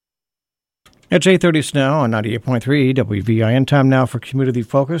It's 8:30 now on 98.3 WVIN. Time now for Community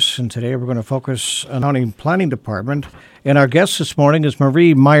Focus, and today we're going to focus on the County Planning Department. And our guest this morning is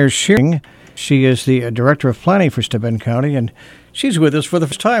Marie Myers-Shearing. She is the Director of Planning for Steuben County, and she's with us for the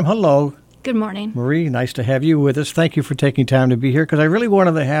first time. Hello. Good morning. Marie, nice to have you with us. Thank you for taking time to be here, because I really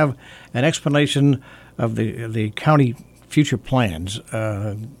wanted to have an explanation of the county future plans.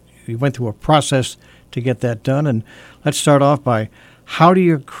 We went through a process to get that done, and let's start off by how do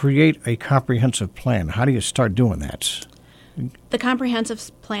you create a comprehensive plan? How do you start doing that? The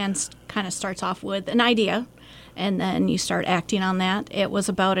comprehensive plan kind of starts off with an idea, and then you start acting on that. It was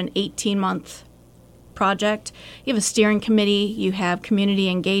about an 18-month project. You have a steering committee, you have community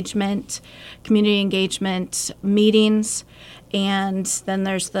engagement meetings, and then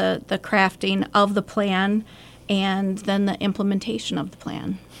there's the crafting of the plan, and then the implementation of the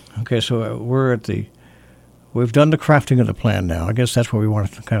plan. Okay, so we've done the crafting of the plan now. I guess that's what we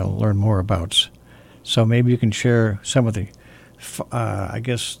want to kind of learn more about. So maybe you can share some of the,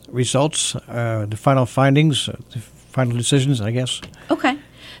 results, the final findings, the final decisions, I guess. Okay.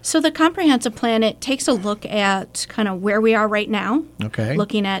 So the comprehensive plan, it takes a look at kind of where we are right now. Okay.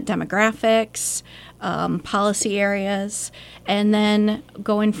 Looking at demographics, policy areas, and then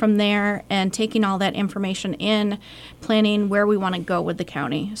going from there and taking all that information in, planning where we want to go with the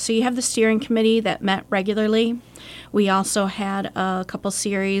county. So you have the steering committee that met regularly. We also had a couple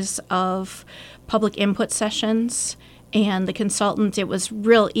series of public input sessions, and the consultant, it was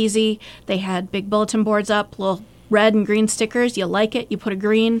real easy. They had big bulletin boards up, little red and green stickers. You like it, you put a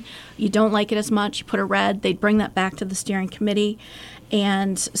green. You don't like it as much, you put a red. They'd bring that back to the steering committee.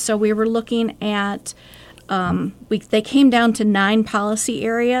 And so we were looking at, they came down to 9 policy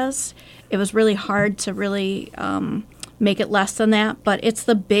areas. It was really hard to really make it less than that, but it's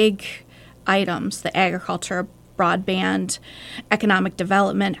the big items, the agriculture, broadband, economic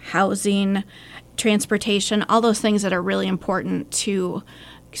development, housing, transportation, all those things that are really important to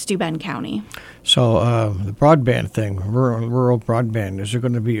Steuben County. So the broadband thing, rural broadband, is there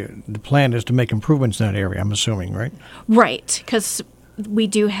going to be, the plan is to make improvements in that area, I'm assuming, right? Right, because we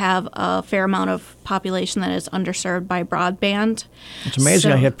do have a fair amount of population that is underserved by broadband. It's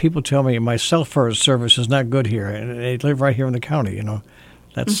amazing. I have people tell me my cell phone service is not good here, and they live right here in the county, you know.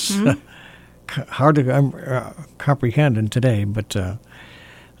 That's hard to comprehend in today, but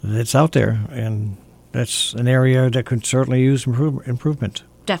it's out there, and that's an area that could certainly use improvement.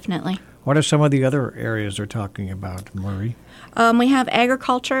 Definitely. What are some of the other areas they're talking about, Marie? We have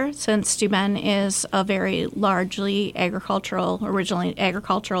agriculture, since Steuben is a very largely originally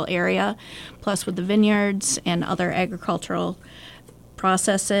agricultural area, plus with the vineyards and other agricultural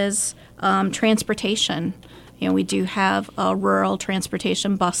processes. Transportation. We do have a rural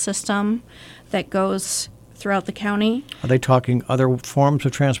transportation bus system that goes throughout the county. Are they talking other forms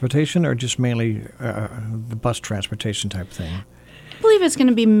of transportation, or just mainly the bus transportation type thing? I believe it's going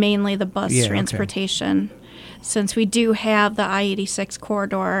to be mainly the bus transportation, since we do have the I-86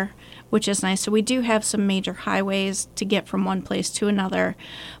 corridor, which is nice. So we do have some major highways to get from one place to another,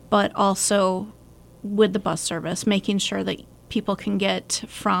 but also with the bus service, making sure that people can get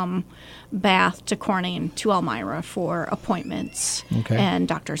from Bath to Corning to Elmira for appointments and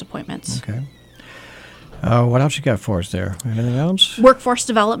doctor's appointments. Okay. What else you got for us there? Anything else? Workforce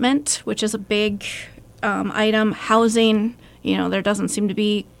development, which is a big item. Housing. There doesn't seem to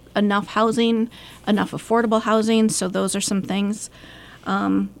be enough housing, enough affordable housing, so those are some things.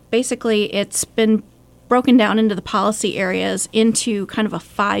 Basically, it's been broken down into the policy areas into kind of a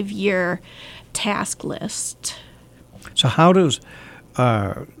 5-year task list. So how do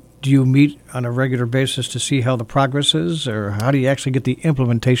you meet on a regular basis to see how the progress is, or how do you actually get the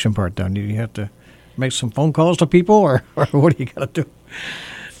implementation part done? Do you have to make some phone calls to people, or what do you got to do?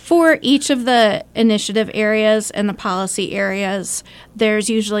 For each of the initiative areas and the policy areas, there's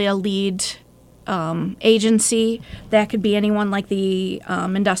usually a lead agency. That could be anyone like the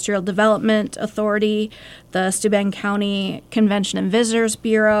Industrial Development Authority, the Steuben County Convention and Visitors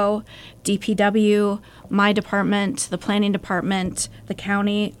Bureau, DPW, my department, the Planning Department, the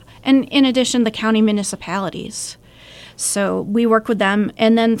county, and in addition, the county municipalities. So we work with them,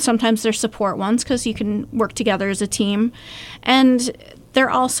 and then sometimes there's support ones because you can work together as a team. And they're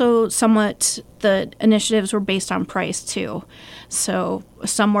also the initiatives were based on price too. So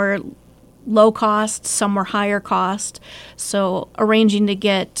some were low cost, some were higher cost. So arranging to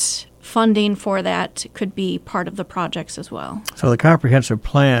get funding for that could be part of the projects as well. So the comprehensive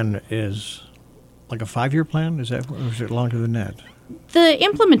plan is like a 5-year plan? Or is it longer than that? The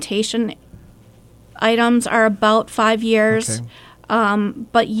implementation items are about 5 years. Okay.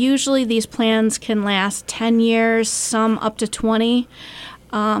 But usually these plans can last 10 years, some up to 20.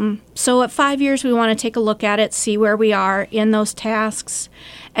 So at 5 years, we want to take a look at it, see where we are in those tasks.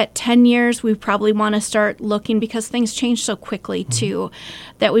 At 10 years, we probably want to start looking, because things change so quickly too,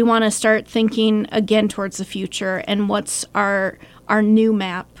 that we want to start thinking again towards the future and what's our new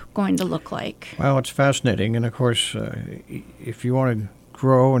map going to look like. Well, it's fascinating. And of course, if you want to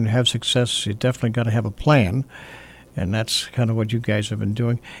grow and have success, you definitely got to have a plan. And that's kind of what you guys have been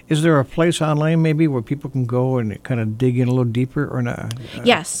doing. Is there a place online maybe where people can go and kind of dig in a little deeper or not?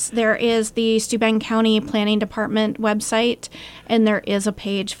 Yes, there is the Steuben County Planning Department website, and there is a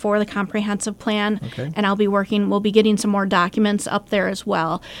page for the comprehensive plan. Okay. And we'll be getting some more documents up there as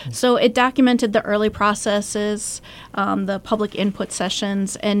well. So it documented the early processes, the public input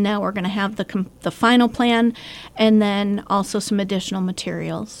sessions, and now we're going to have the final plan, and then also some additional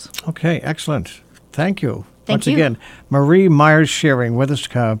materials. Okay, excellent. Thank you. Thank Once you. again, Marie Myers Shearing with us,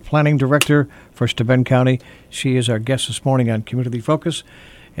 Planning Director for Steuben County. She is our guest this morning on Community Focus.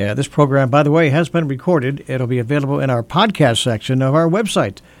 This program, by the way, has been recorded. It'll be available in our podcast section of our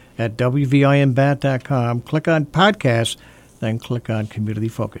website at wvinbat.com. Click on podcasts, then click on Community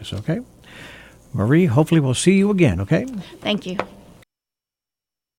Focus, okay? Marie, hopefully we'll see you again, okay? Thank you.